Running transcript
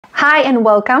Hi and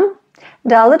welcome!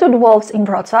 There are little dwarfs in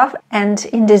Wroclaw, and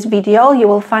in this video you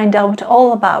will find out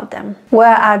all about them.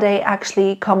 Where are they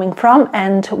actually coming from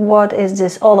and what is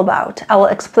this all about? I will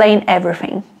explain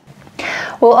everything.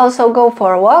 We'll also go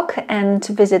for a walk and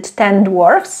visit 10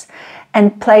 dwarfs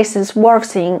and places worth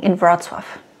seeing in Wrocław.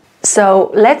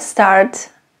 So let's start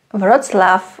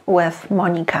Wrocław with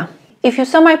Monika. If you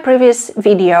saw my previous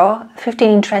video, 15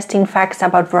 interesting facts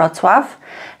about Wrocław,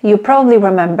 you probably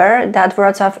remember that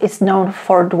Wrocław is known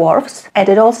for dwarfs, and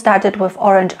it all started with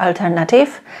Orange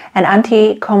Alternative, an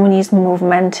anti-communism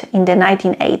movement in the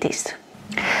 1980s.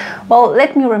 Well,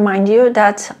 let me remind you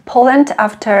that Poland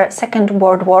after Second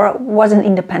World War wasn't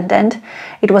independent.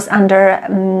 It was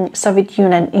under Soviet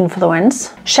Union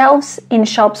influence. Shelves in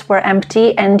shops were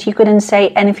empty and you couldn't say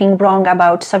anything wrong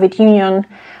about Soviet Union,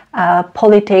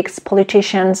 politics,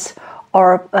 politicians,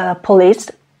 or police,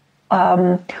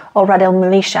 or rather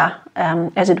militia,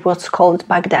 as it was called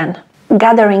back then.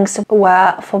 Gatherings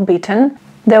were forbidden.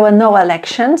 There were no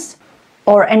elections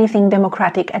or anything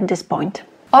democratic at this point.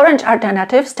 Orange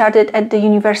Alternative started at the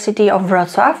University of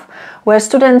Wrocław, where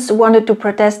students wanted to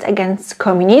protest against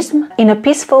communism in a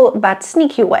peaceful but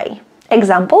sneaky way.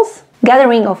 Examples?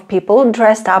 Gathering of people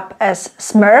dressed up as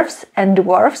Smurfs and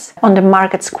dwarfs on the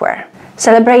market square.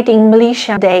 Celebrating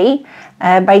Militia Day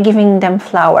by giving them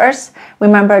flowers.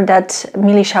 Remember that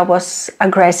militia was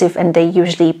aggressive and they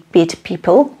usually beat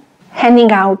people.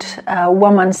 Handing out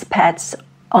women's pets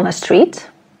on a street.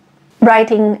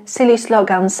 Writing silly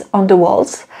slogans on the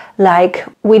walls like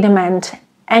 "We demand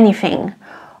anything"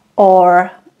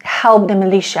 or "Help the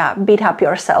militia, beat up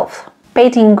yourself."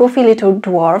 Painting goofy little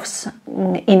dwarfs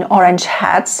in orange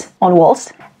hats on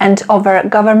walls and over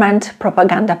government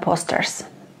propaganda posters.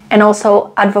 And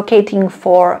also advocating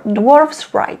for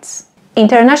dwarfs' rights.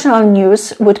 International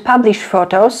news would publish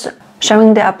photos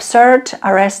showing the absurd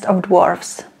arrest of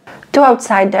dwarfs. To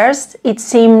outsiders, it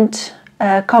seemed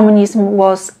communism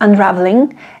was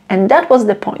unraveling, and that was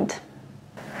the point.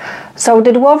 So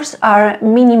the dwarfs are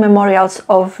mini memorials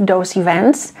of those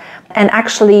events, and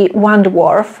actually one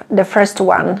dwarf, the first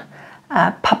one,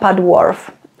 Papa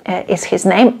Dwarf is his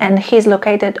name, and he's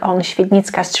located on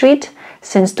Świdnicka Street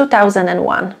since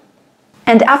 2001.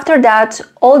 And after that,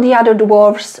 all the other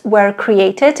dwarfs were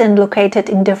created and located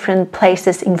in different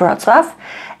places in Wrocław,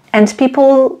 and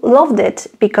people loved it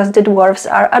because the dwarfs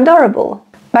are adorable.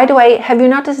 By the way, have you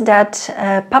noticed that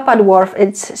Papa Dwarf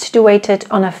is situated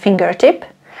on a fingertip?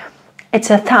 It's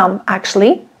a thumb,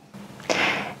 actually.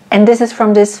 And this is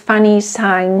from this funny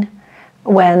sign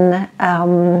when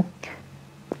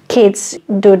kids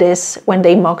do this when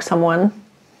they mock someone.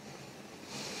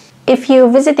 If you're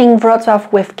visiting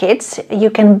Wrocław with kids, you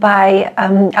can buy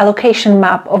a location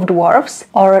map of dwarfs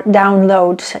or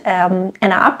download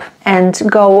an app and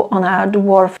go on a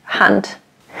dwarf hunt.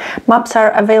 Maps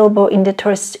are available in the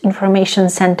Tourist Information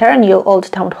Center near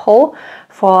Old Town Hall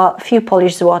for a few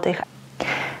Polish złotych.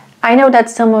 I know that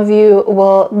some of you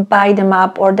will buy the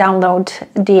map or download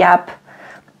the app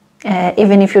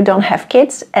even if you don't have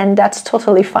kids, and that's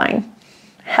totally fine.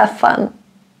 Have fun!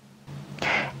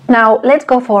 Now let's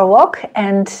go for a walk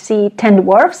and see 10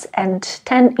 dwarfs and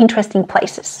 10 interesting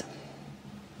places.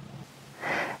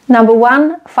 Number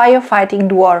 1, firefighting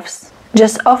dwarfs.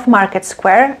 Just off Market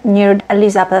Square, near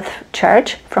Elizabeth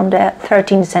Church from the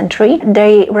 13th century.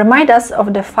 They remind us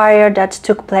of the fire that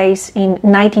took place in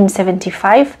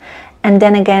 1975 and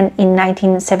then again in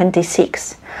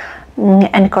 1976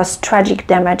 and caused tragic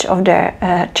damage of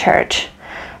the church.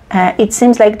 It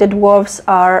seems like the dwarfs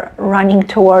are running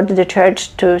toward the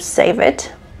church to save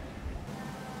it.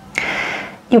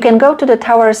 You can go to the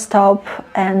tower's top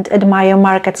and admire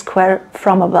Market Square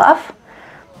from above.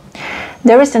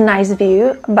 There is a nice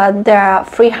view, but there are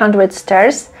 300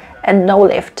 stairs and no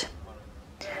lift,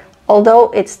 although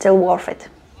it's still worth it.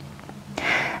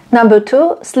 Number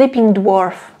 2, sleeping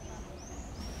dwarf.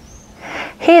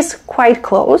 He is quite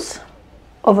close,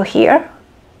 over here.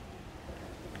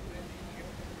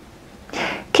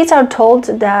 Kids are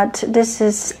told that this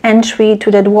is entry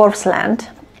to the dwarf's land,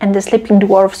 and the sleeping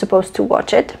dwarf is supposed to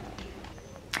watch it.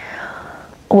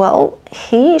 Well,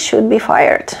 he should be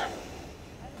fired.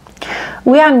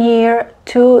 We are near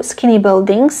 2 skinny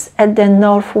buildings at the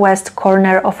northwest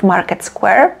corner of Market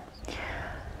Square.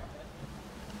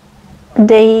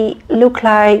 They look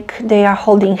like they are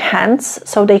holding hands,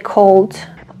 so they called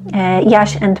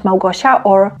Jaś and Małgosia,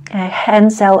 or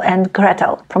Hansel and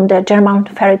Gretel, from the German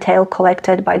fairy tale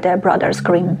collected by the Brothers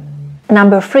Grimm.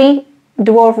 Number 3,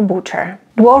 Dwarf Butcher.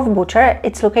 Dwarf Butcher,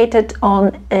 it's located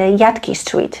on Jatki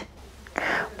Street.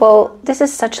 Well, this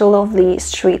is such a lovely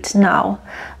street now,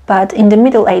 but in the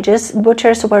Middle Ages,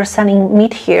 butchers were selling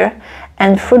meat here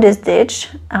and through this ditch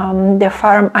the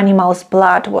farm animals'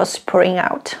 blood was pouring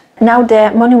out. Now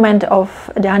the monument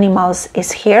of the animals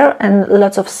is here, and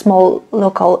lots of small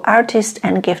local artists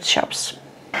and gift shops.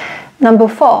 Number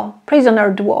 4.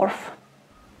 Prisoner Dwarf.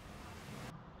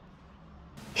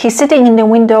 He's sitting in the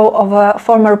window of a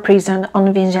former prison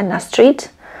on Więzienna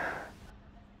Street.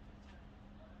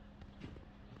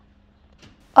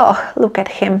 Oh, look at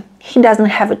him. He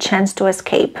doesn't have a chance to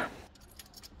escape.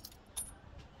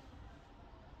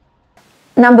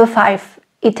 Number 5.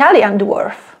 Italian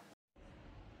Dwarf.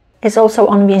 It's also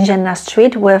on Więzienna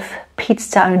Street with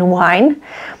pizza and wine.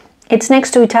 It's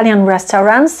next to Italian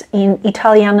restaurants in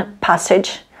Italian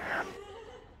Passage,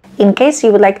 in case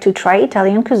you would like to try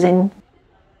Italian cuisine.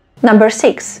 Number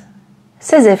 6.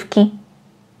 Syzyfki.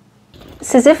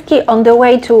 Syzyfki on the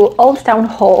way to Old Town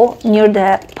Hall near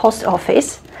the post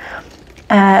office.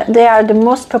 They are the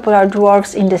most popular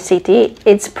dwarfs in the city.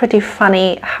 It's pretty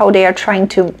funny how they are trying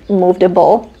to move the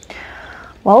ball.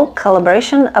 Well,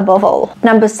 collaboration above all.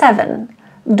 Number 7.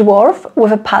 Dwarf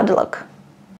with a padlock.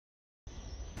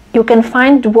 You can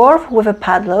find dwarf with a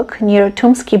padlock near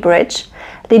Tumski Bridge,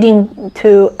 leading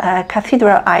to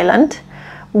Cathedral Island,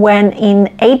 when in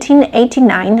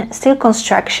 1889 steel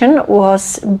construction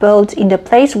was built in the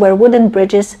place where wooden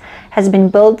bridges has been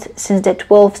built since the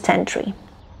 12th century.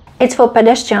 It's for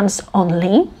pedestrians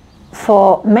only.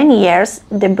 For many years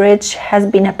the bridge has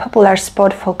been a popular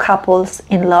spot for couples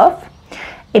in love.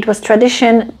 It was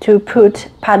tradition to put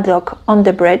padlock on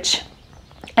the bridge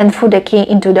and throw the key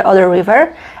into the other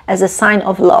river as a sign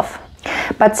of love.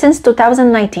 But since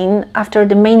 2019, after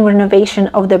the main renovation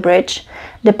of the bridge,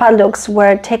 the padlocks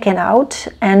were taken out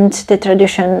and the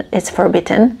tradition is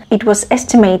forbidden. It was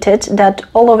estimated that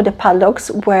all of the padlocks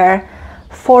were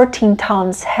 14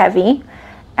 tons heavy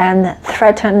and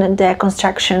threatened the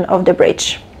construction of the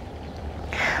bridge.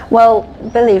 Well,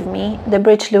 believe me, the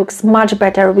bridge looks much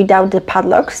better without the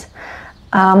padlocks.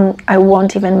 I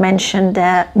won't even mention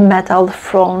the metal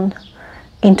thrown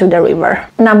into the river.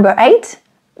 Number 8.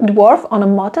 Dwarf on a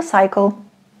motorcycle.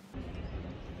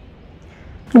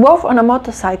 Dwarf on a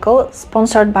motorcycle,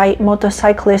 sponsored by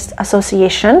Motorcyclist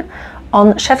Association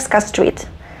on Szewska Street,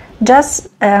 just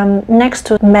next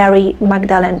to Mary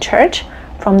Magdalene Church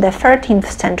from the 13th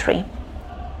century.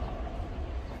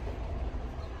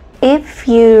 If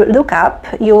you look up,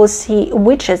 you will see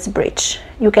Witch's Bridge.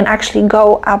 You can actually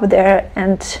go up there,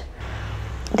 and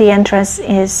the entrance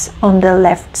is on the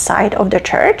left side of the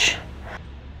church.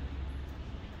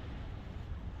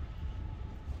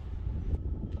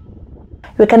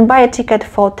 You can buy a ticket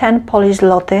for 10 Polish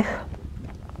złotych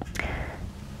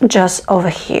just over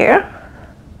here.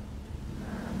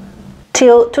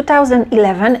 Till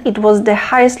 2011 it was the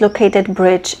highest located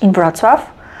bridge in Wrocław.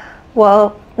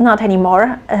 Well, not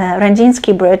anymore.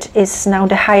 Rędziński Bridge is now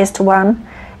the highest one.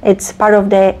 It's part of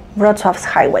the Wrocław's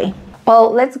highway.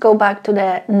 Well, let's go back to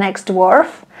the next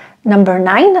dwarf. Number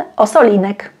 9.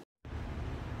 Osolinek.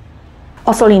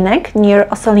 Osolinek, near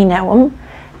Osolineum.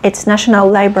 It's National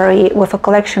Library with a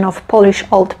collection of Polish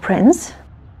old prints.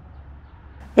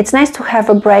 It's nice to have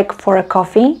a break for a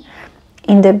coffee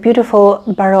in the beautiful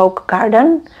Baroque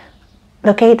garden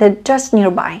located just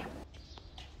nearby.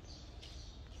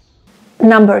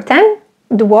 Number 10.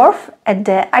 Dwarf at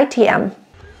the ITM.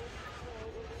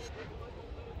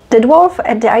 The dwarf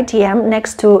at the ITM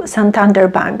next to Santander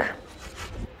Bank.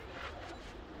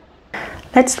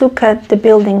 Let's look at the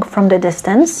building from the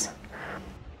distance.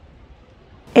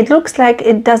 It looks like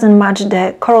it doesn't match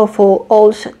the colorful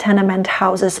old tenement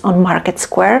houses on Market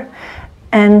Square,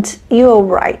 and you're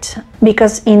right,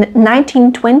 because in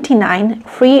 1929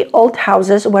 3 old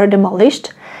houses were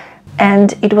demolished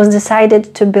and it was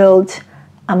decided to build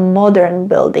a modern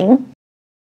building.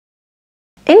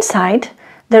 Inside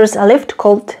there's a lift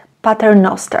called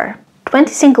Paternoster, 20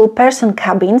 single-person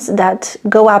cabins that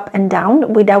go up and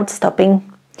down without stopping.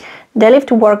 The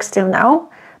lift works till now,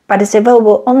 but it's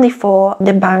available only for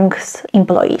the bank's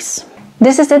employees.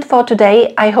 This is it for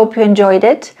today. I hope you enjoyed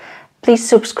it. Please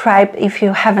subscribe if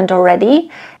you haven't already.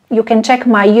 You can check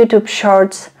my YouTube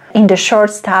shorts in the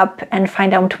Shorts tab and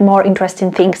find out more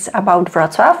interesting things about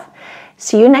Wrocław.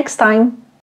 See you next time!